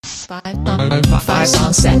Five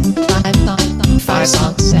song set. Five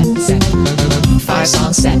song set. Five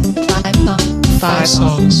song set. Five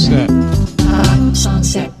song set. Five song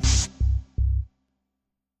set.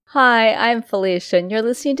 Hi, I'm Felicia, and you're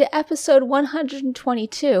listening to episode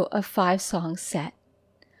 122 of 5 Song Set.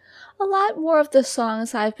 A lot more of the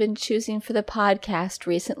songs I've been choosing for the podcast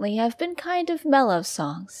recently have been kind of mellow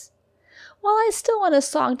songs. While I still want a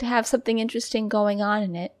song to have something interesting going on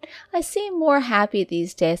in it, I seem more happy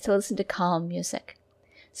these days to listen to calm music.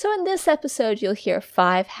 So in this episode, you'll hear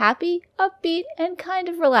 5 happy, upbeat, and kind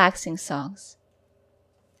of relaxing songs.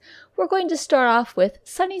 We're going to start off with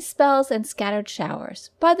Sunny Spells and Scattered Showers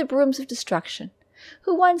by the Brooms of Destruction,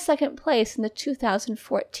 who won second place in the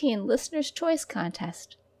 2014 Listener's Choice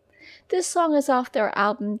Contest. This song is off their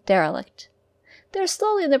album Derelict. They're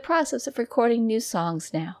slowly in the process of recording new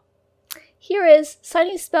songs now. Here is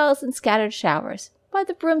Sunny Spells and Scattered Showers by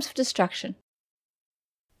the Brooms of Destruction.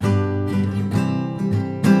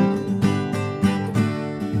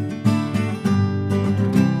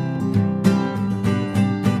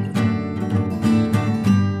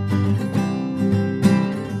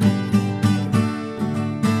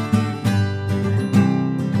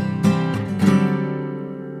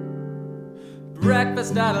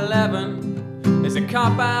 Breakfast at 11 is a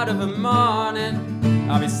cop-out of a morning.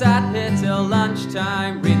 I'll be sat here till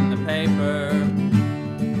lunchtime reading the paper,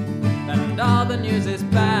 and all the news is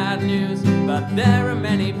bad news, but there are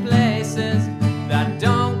many places that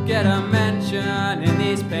don't get a mention in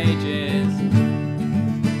these pages.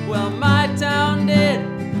 Well, my town did.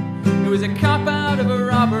 It was a cop-out of a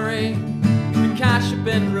robbery. The cash had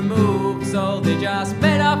been removed, so they just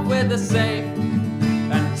made off with the safe.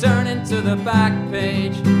 And turning to the back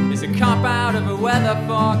page is a cop-out of a weather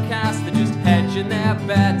forecast. They're just hedging their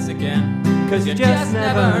bets again, 'cause you just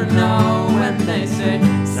never know when they say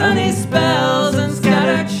sunny spells and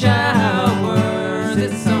scattered showers.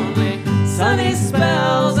 It's only sunny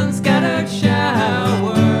spells and scattered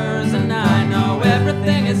showers. And I know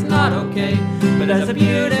everything is not okay, but there's a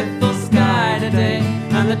beautiful sky today,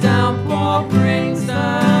 and the downpour brings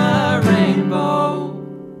the rainbow.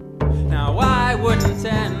 Now I wouldn't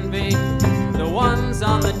envy the ones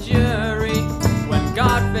on the jury when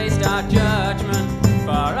God faced our judgment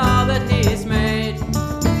for all that he's made.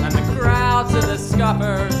 And the crowds of the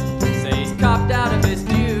scoffers say he's copped out of his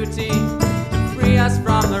duty to free us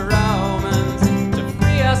from the Romans, to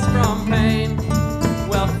free us from pain.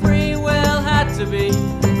 Well, free will had to be,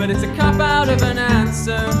 but it's a cop-out of an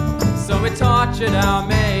answer. So we tortured our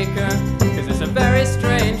maker, 'cause it's a very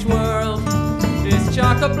strange world. It's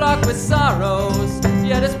chock-a-block with sorrows,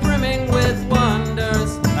 yet it's brimming with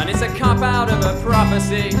wonders. And it's a cop-out of a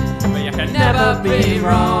prophecy, but you can never be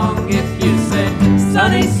wrong if you say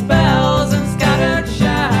sunny spells and scattered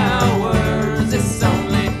showers. It's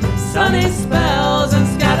only sunny spells and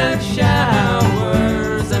scattered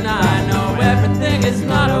showers. And I know everything is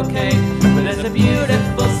not okay, but there's a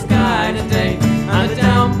beautiful sky today, and the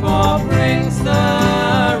downpour brings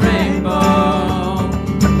the rainbow.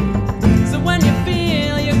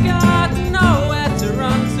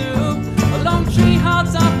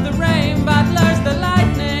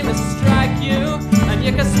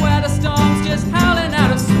 You can swear the storm's just howling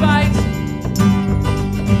out of spite,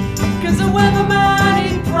 'cause the weatherman,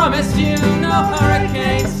 he promised you no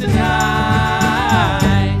hurricanes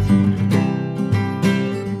tonight.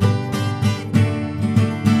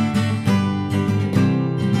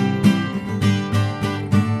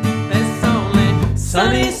 There's only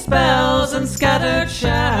sunny spells and scattered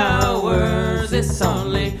showers. It's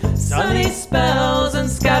only sunny spells and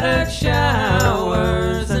scattered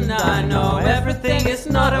showers. And I know everything is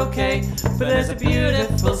not okay, but there's a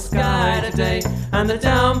beautiful sky today, and the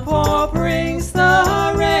downpour brings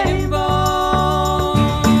the rainbow.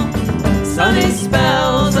 Sunny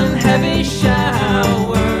spells and heavy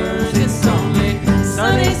showers. It's only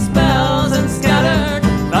sunny spells and scattered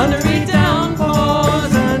thundery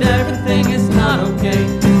downpours. And everything is not okay,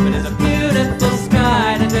 but there's a beautiful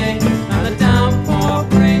sky today, and the downpour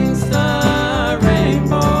brings the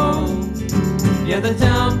rainbow. Yeah, the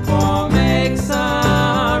downpour makes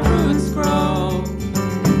our roots grow.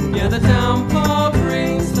 Yeah, the downpour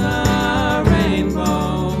brings the rainbow.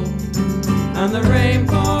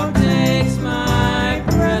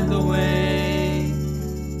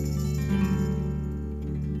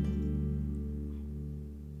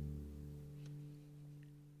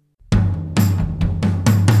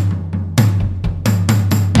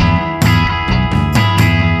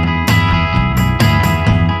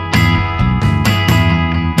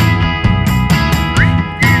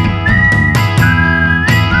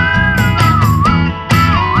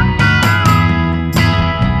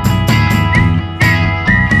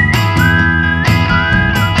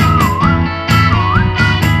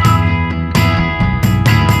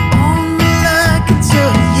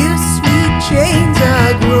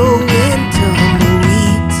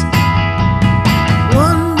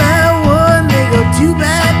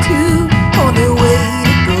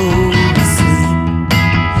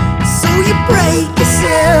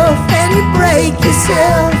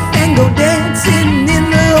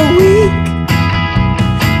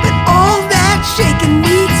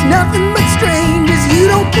 nothing but strangers. You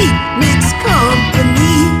don't keep mixed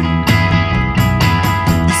company.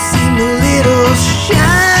 You seem a little shy.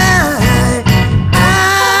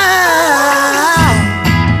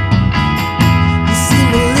 You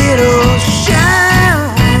seem a little shy.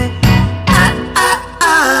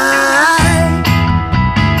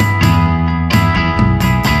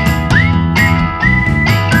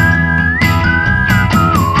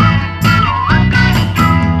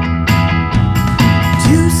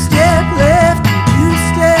 Two-step left and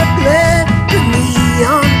two-step left. The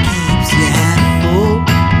neon keeps you half full.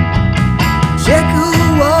 Check a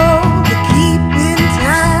wall to keep in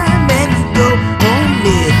time, and you go home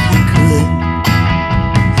if you could.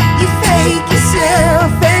 You fake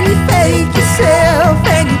yourself and you fake yourself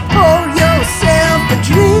and you pour yourself a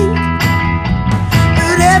drink.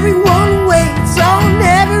 But everyone waits on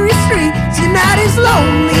every street. So you're not as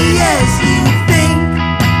lonely as you think.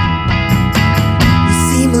 You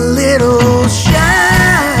seem a little shy.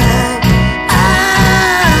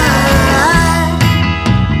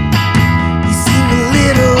 You seem a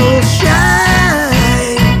little shy.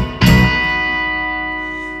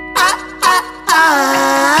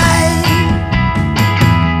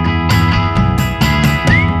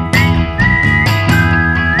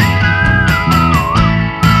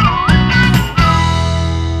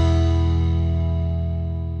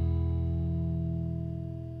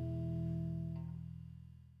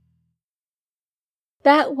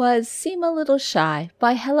 That was Seem a Little Shy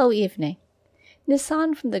by Hello Evening.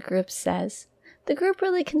 Nissan from the group says, the group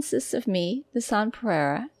really consists of me, Nissan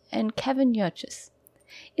Pereira, and Kevin Yochis.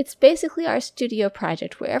 It's basically our studio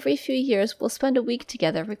project where every few years we'll spend a week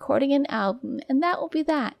together recording an album, and that will be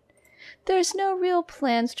that. There's no real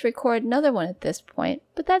plans to record another one at this point,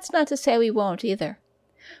 but that's not to say we won't either.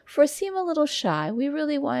 For Seem a Little Shy, we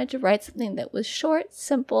really wanted to write something that was short,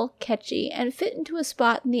 simple, catchy, and fit into a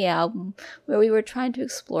spot in the album where we were trying to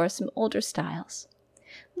explore some older styles.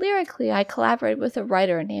 Lyrically, I collaborated with a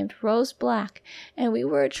writer named Rose Black, and we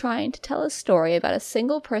were trying to tell a story about a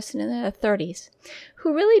single person in their 30s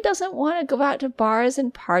who really doesn't want to go out to bars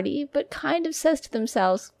and party, but kind of says to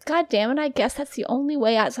themselves, God damn it, I guess that's the only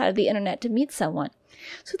way outside of the internet to meet someone.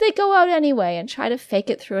 So they go out anyway and try to fake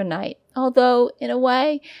it through a night, although, in a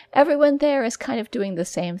way, everyone there is kind of doing the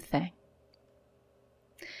same thing.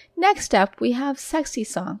 Next up, we have Sexy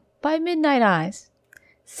Song by Midnight Eyes.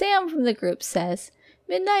 Sam from the group says,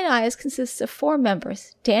 Midnight Eyes consists of 4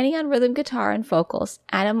 members, Danny on rhythm guitar and vocals,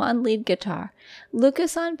 Adam on lead guitar,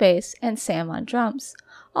 Lucas on bass, and Sam on drums.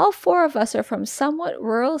 All 4 of us are from somewhat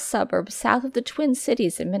rural suburbs south of the Twin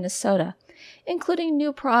Cities in Minnesota, including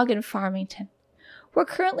New Prague and Farmington. We're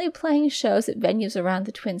currently playing shows at venues around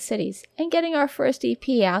the Twin Cities and getting our first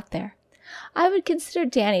EP out there. I would consider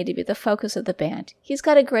Danny to be the focus of the band. He's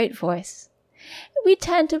got a great voice. We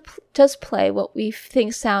tend to just play what we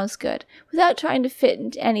think sounds good, without trying to fit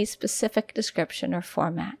into any specific description or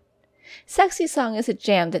format. Sexy Song is a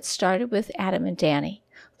jam that started with Adam and Danny.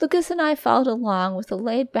 Lucas and I followed along with a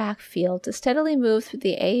laid-back feel to steadily move through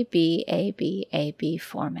the A-B, A-B, A-B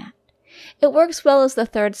format. It works well as the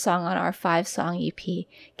 3rd song on our 5-song EP,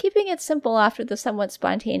 keeping it simple after the somewhat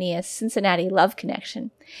spontaneous Cincinnati Love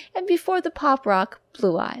Connection, and before the pop rock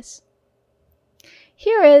Blue Eyes.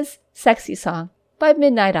 Here is Sexy Song by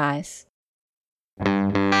Midnight Eyes.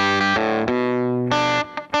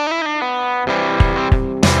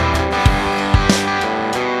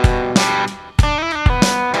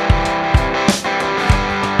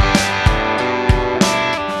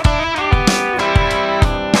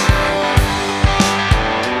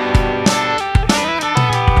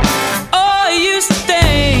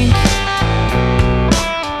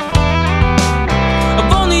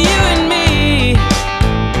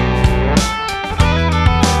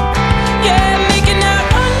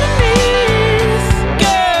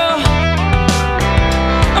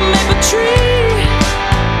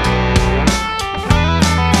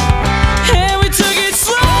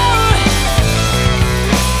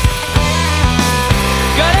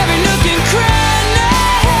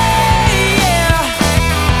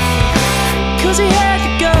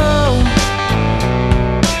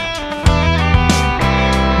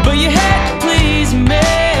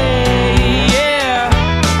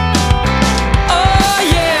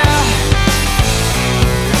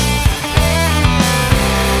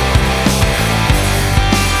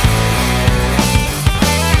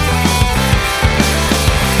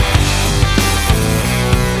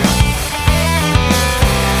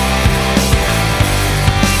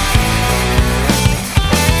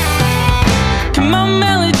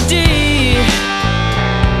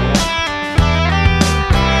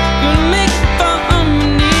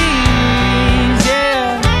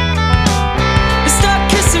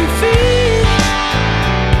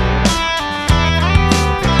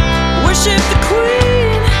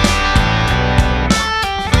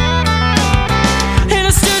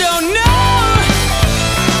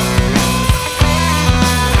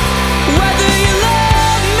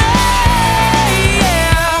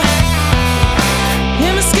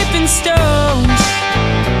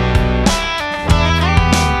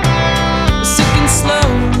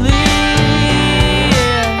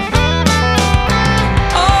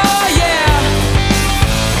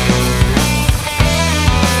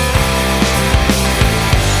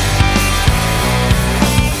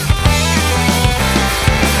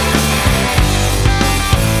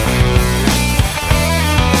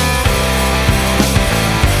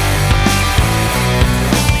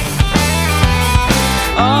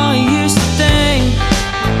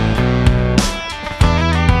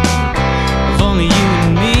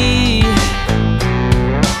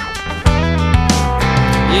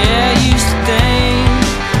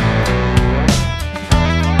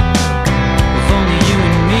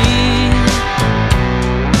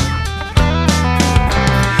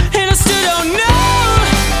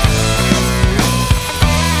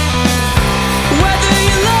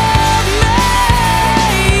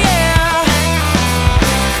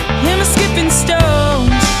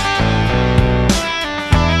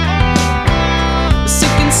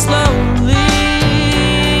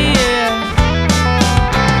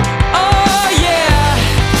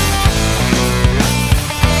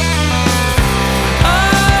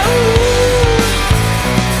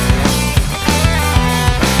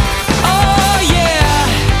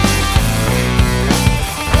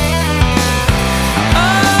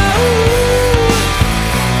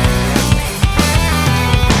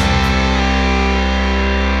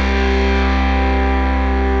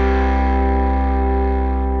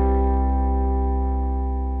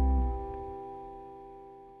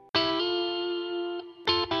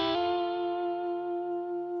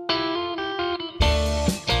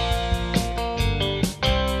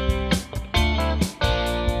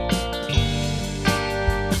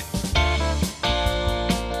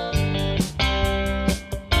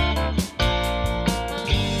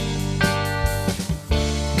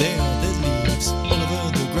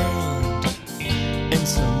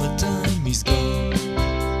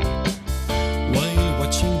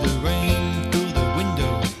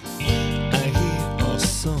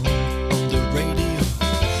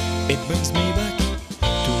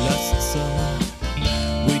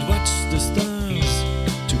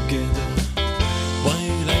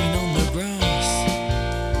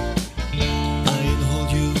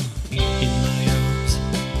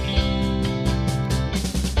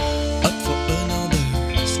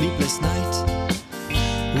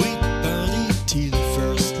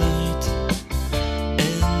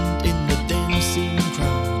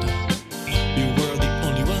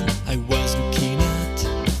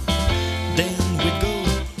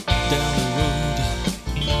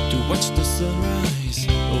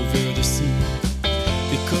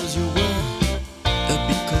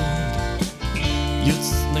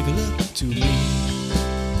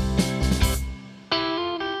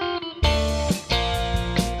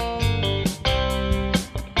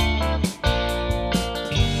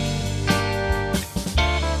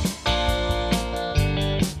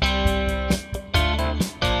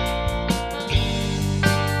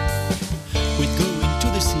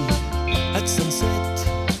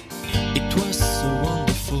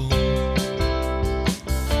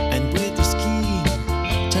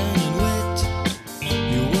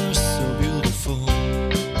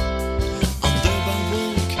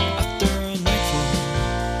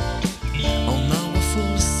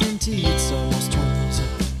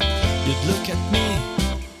 You'd look at me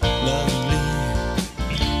lovingly.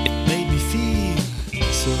 It made me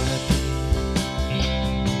feel so happy.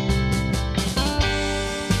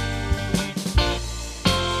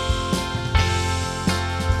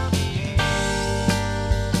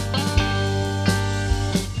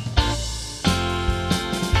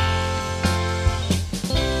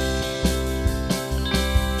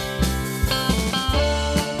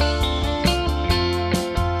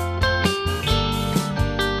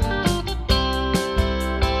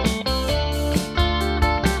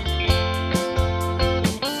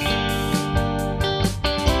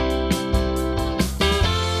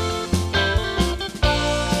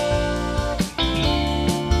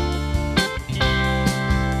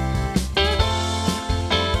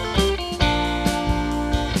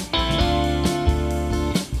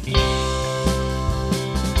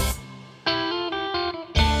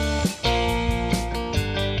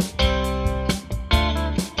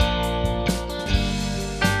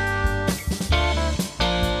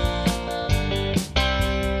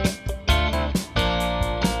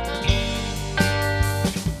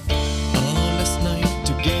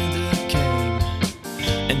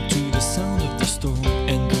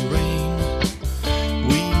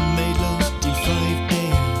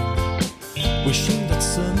 Wishing that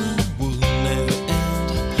summer would never end.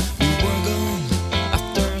 We were gone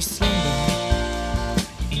after a slumber,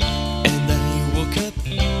 and I woke up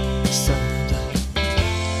sad,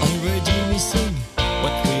 already missing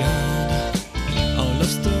what we had. Our love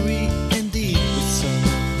story ended with summer.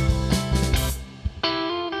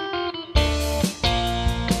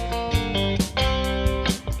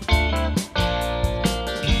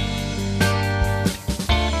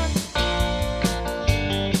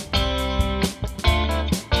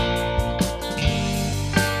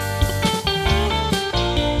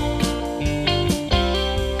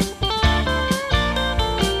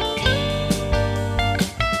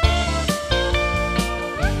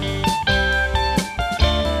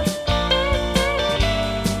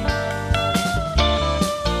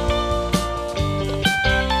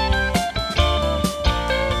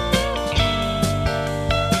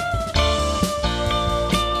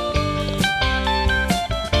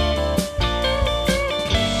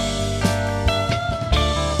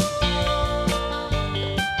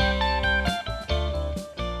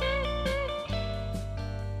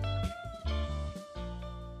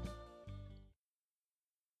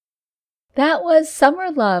 That was Summer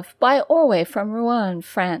Love by Orway from Rouen,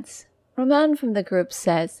 France. Romain from the group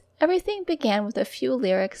says, everything began with a few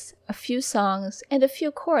lyrics, a few songs, and a few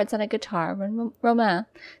chords on a guitar when Romain,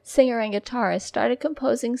 singer and guitarist, started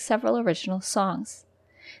composing several original songs.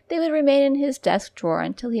 They would remain in his desk drawer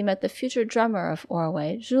until he met the future drummer of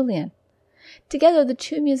Orway, Julien. Together the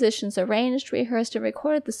two musicians arranged, rehearsed, and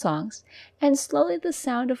recorded the songs, and slowly the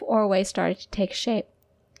sound of Orway started to take shape.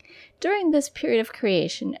 During this period of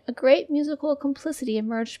creation, a great musical complicity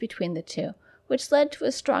emerged between the two, which led to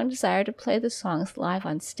a strong desire to play the songs live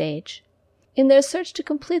on stage. In their search to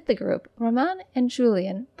complete the group, Romain and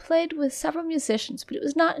Julien played with several musicians, but it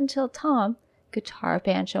was not until Tom, guitar,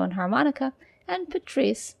 banjo, and harmonica, and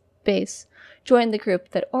Patrice, bass, joined the group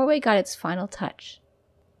that Orway got its final touch.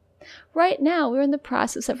 Right now, we're in the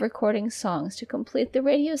process of recording songs to complete the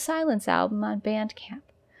Radio Silence album on Bandcamp.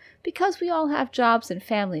 Because we all have jobs and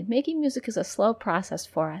family, making music is a slow process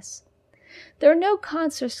for us. There are no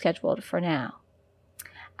concerts scheduled for now.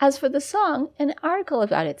 As for the song, an article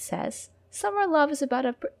about it says, Summer Love is about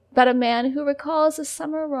a man who recalls a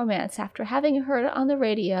summer romance after having heard on the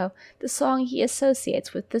radio the song he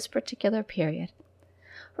associates with this particular period.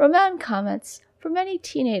 Romain comments, for many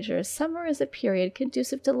teenagers, summer is a period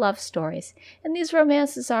conducive to love stories, and these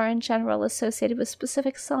romances are in general associated with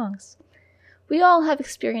specific songs. We all have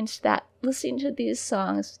experienced that, listening to these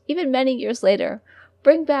songs, even many years later,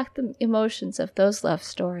 bring back the emotions of those love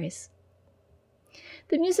stories.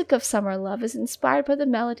 The music of Summer Love is inspired by the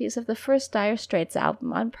melodies of the first Dire Straits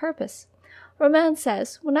album, On Purpose. Romain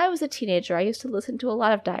says, when I was a teenager, I used to listen to a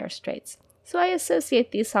lot of Dire Straits, so I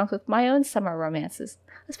associate these songs with my own summer romances,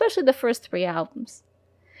 especially the first 3 albums.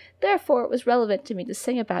 Therefore, it was relevant to me to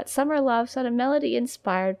sing about summer loves on a melody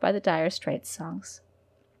inspired by the Dire Straits songs.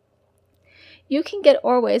 You can get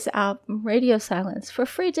Orway's album, Radio Silence, for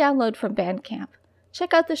free download from Bandcamp.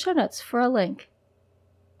 Check out the show notes for a link.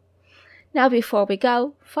 Now before we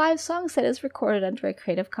go, 5 Song Set is recorded under a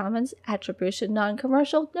Creative Commons Attribution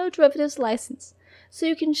Non-Commercial No Derivatives license, so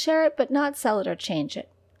you can share it but not sell it or change it.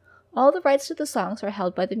 All the rights to the songs are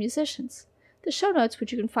held by the musicians. The show notes,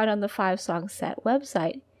 which you can find on the 5 Song Set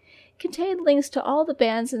website, contain links to all the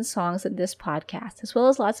bands and songs in this podcast, as well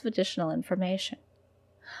as lots of additional information.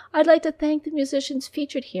 I'd like to thank the musicians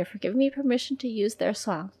featured here for giving me permission to use their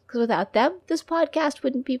songs, because without them, this podcast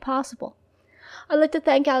wouldn't be possible. I'd like to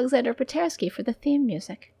thank Alexander Patersky for the theme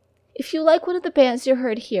music. If you like one of the bands you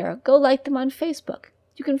heard here, go like them on Facebook.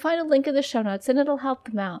 You can find a link in the show notes and it'll help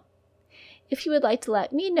them out. If you would like to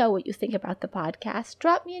let me know what you think about the podcast,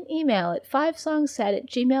 drop me an email at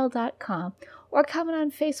 5songset@gmail.com or comment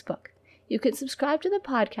on Facebook. You can subscribe to the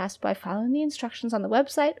podcast by following the instructions on the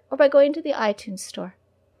website or by going to the iTunes store.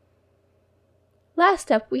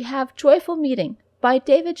 Last up, we have Joyful Meeting by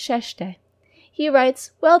David Sheshte. He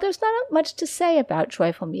writes, well, there's not much to say about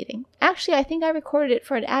Joyful Meeting. Actually, I think I recorded it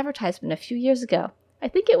for an advertisement a few years ago. I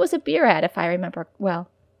think it was a beer ad, if I remember well.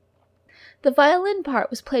 The violin part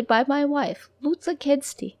was played by my wife, Luca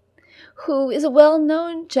Kedsti, who is a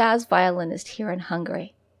well-known jazz violinist here in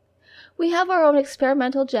Hungary. We have our own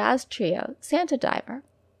experimental jazz trio, Santa Diver.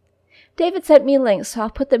 David sent me links, so I'll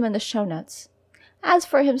put them in the show notes. As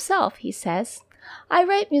for himself, he says, I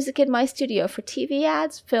write music in my studio for TV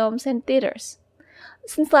ads, films, and theaters.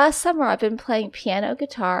 Since last summer, I've been playing piano,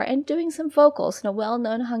 guitar, and doing some vocals in a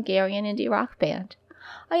well-known Hungarian indie rock band.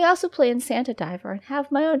 I also play in Santa Diver and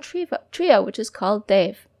have my own trio, which is called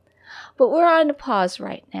Dave. But we're on a pause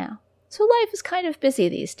right now, so life is kind of busy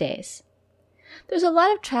these days. There's a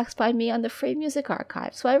lot of tracks by me on the Free Music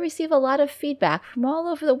Archive, so I receive a lot of feedback from all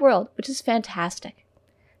over the world, which is fantastic.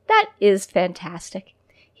 That is fantastic.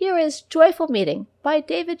 Here is Joyful Meeting by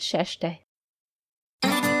David Sheshte.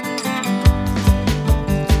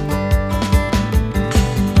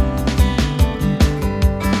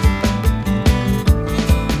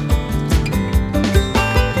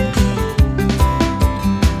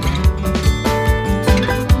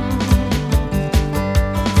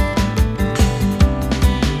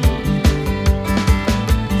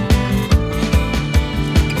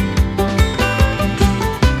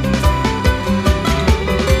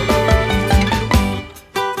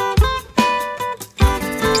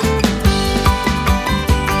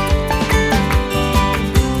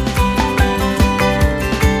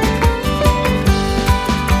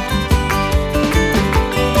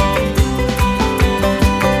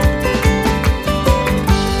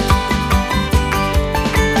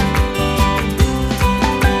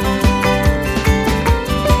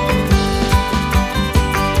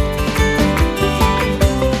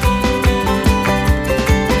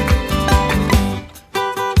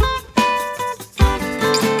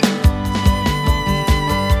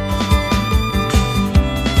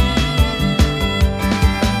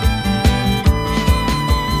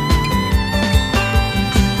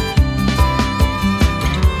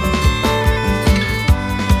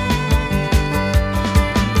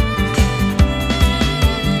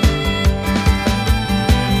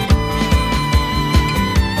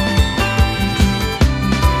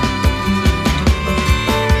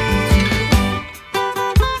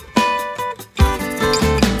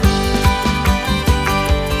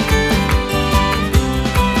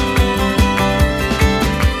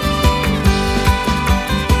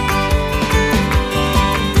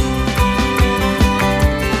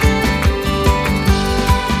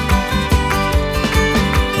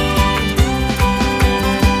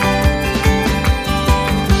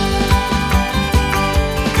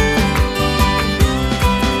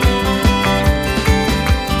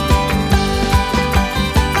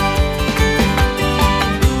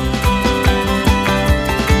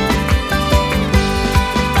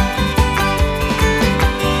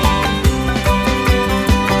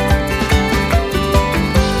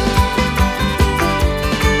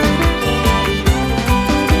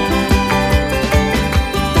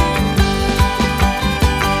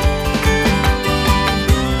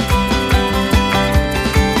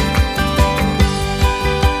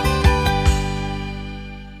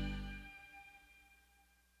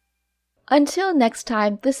 Until next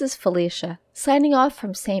time, this is Felicia, signing off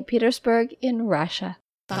from St. Petersburg in Russia.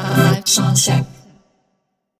 5 Song Set.